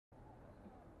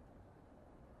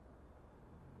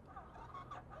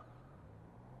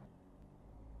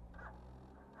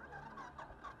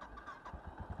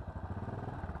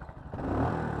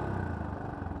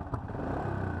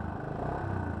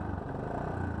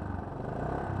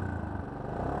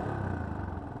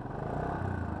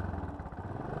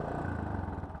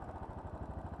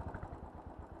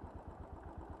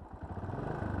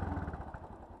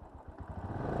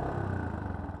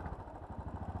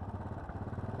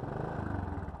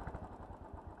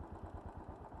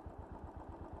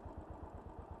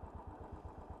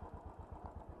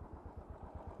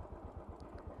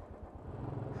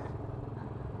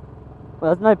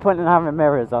Well, there's no point in having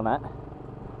mirrors on it.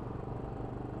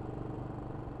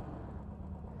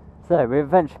 So we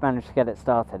eventually managed to get it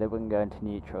started. It wouldn't go into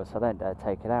neutral, so I don't dare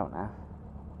take it out now.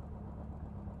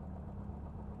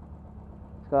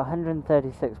 It's got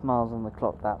 136 miles on the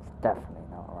clock. That's definitely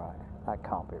not right. That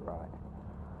can't be right.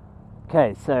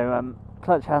 Okay, so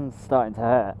clutch hands starting to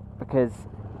hurt because,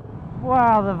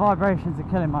 wow, the vibrations are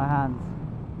killing my hands.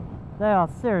 They are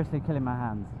seriously killing my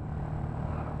hands.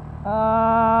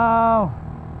 Oh!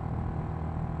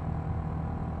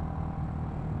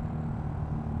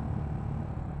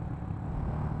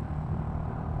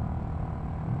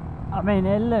 I mean,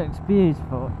 it looks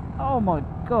beautiful. Oh my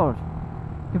god!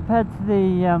 Compared to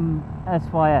the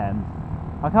SYM,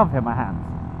 I can't feel my hands.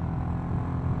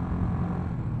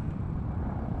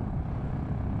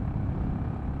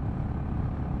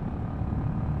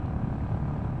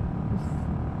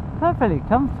 It's perfectly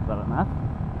comfortable enough.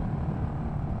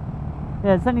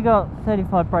 Yeah, it's only got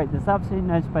 35 brake. There's absolutely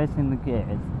no space in the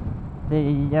gears.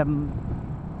 The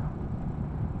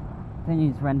thing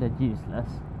is rendered useless.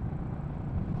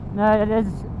 No, it is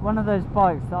one of those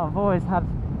bikes that I've always had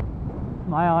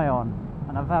my eye on,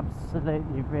 and I've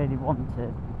absolutely really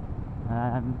wanted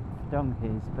for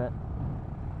donkeys, but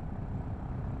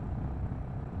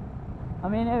I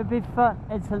mean, it would be fun.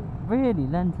 It's really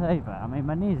leant over. I mean,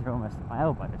 my knees are almost at my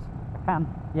elbows. I can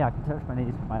touch my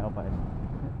knees with my elbows.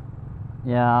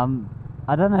 Yeah,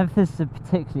 I don't know if this is a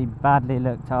particularly badly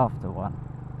looked after one,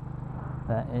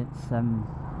 but it's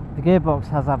the gearbox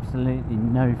has absolutely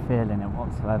no feel in it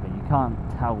whatsoever. You can't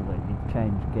tell that you've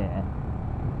changed gear.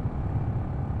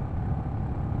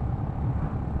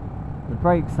 The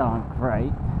brakes aren't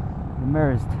great. The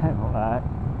mirrors don't work.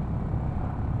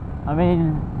 I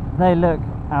mean, they look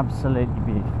absolutely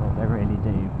beautiful, they really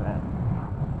do, but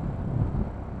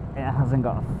it hasn't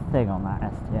got a thing on that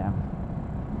STM.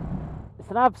 It's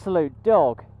an absolute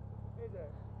dog. Is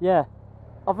it? Yeah.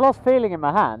 I've lost feeling in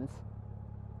my hands.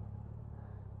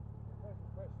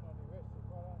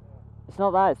 It's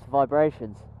not that, it's the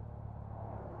vibrations.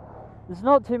 There's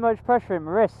not too much pressure in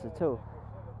my wrists at all.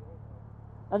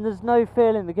 And there's no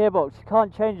feel in the gearbox. You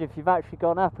can't change it if you've actually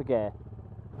gone up a gear.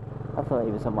 I thought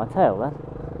he was on my tail then.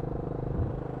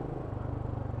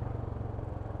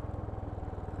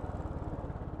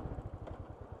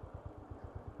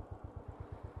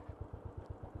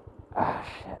 Ah,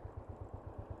 shit.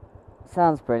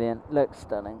 Sounds brilliant, looks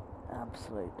stunning.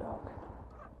 Absolute dog.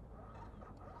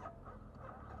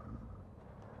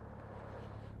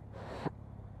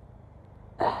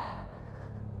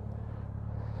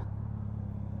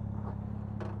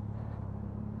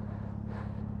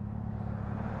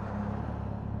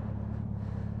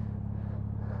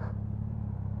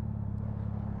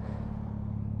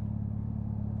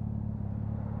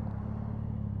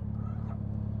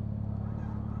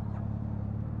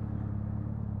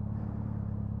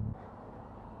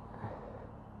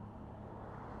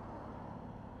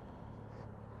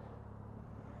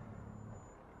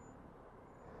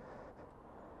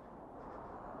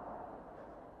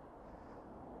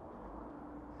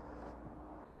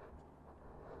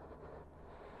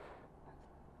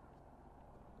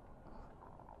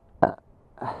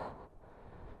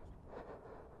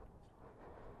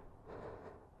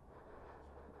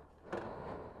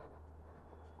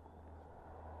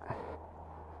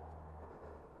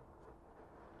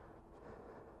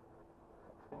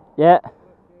 Yeah.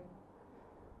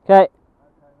 Okay.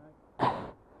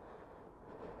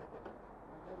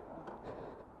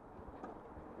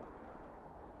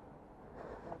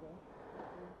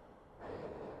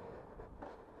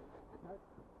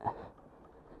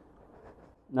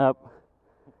 Nope.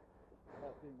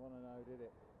 That didn't want to know, did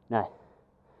it? No.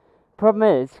 Problem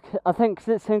is, I think 'cause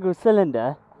it's single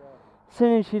cylinder, as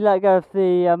soon as you let go of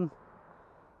the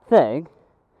thing,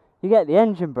 you get the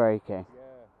engine braking.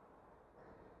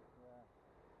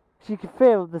 So you can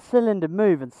feel the cylinder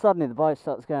move and suddenly the bike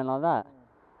starts going like that.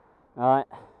 Alright,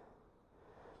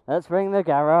 let's ring the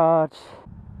garage.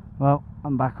 Well,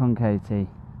 I'm back on KT.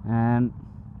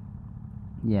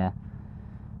 Yeah.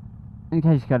 In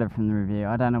case you got it from the review,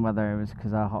 I don't know whether it was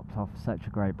because I hopped off such a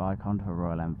great bike onto a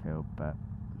Royal Enfield, but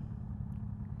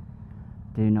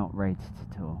do not rate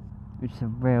it at all. Which is a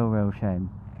real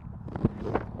shame.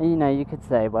 And you know, you could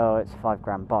say, well, it's a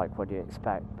 £5 bike, what do you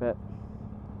expect? But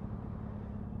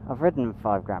I've ridden a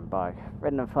 £5 bike,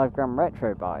 ridden a £5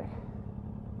 retro bike.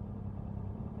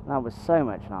 That was so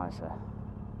much nicer.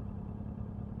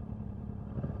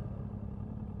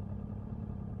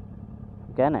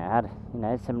 Again, it had, you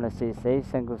know, similar CC,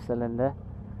 single cylinder,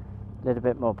 a little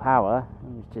bit more power,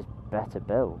 it was just better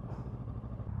built.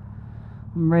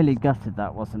 I'm really gutted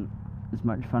that wasn't as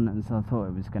much fun as I thought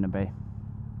it was going to be.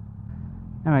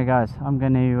 Anyway guys, I'm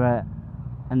going to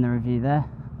end the review there.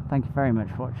 Thank you very much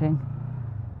for watching,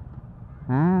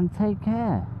 and take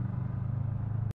care.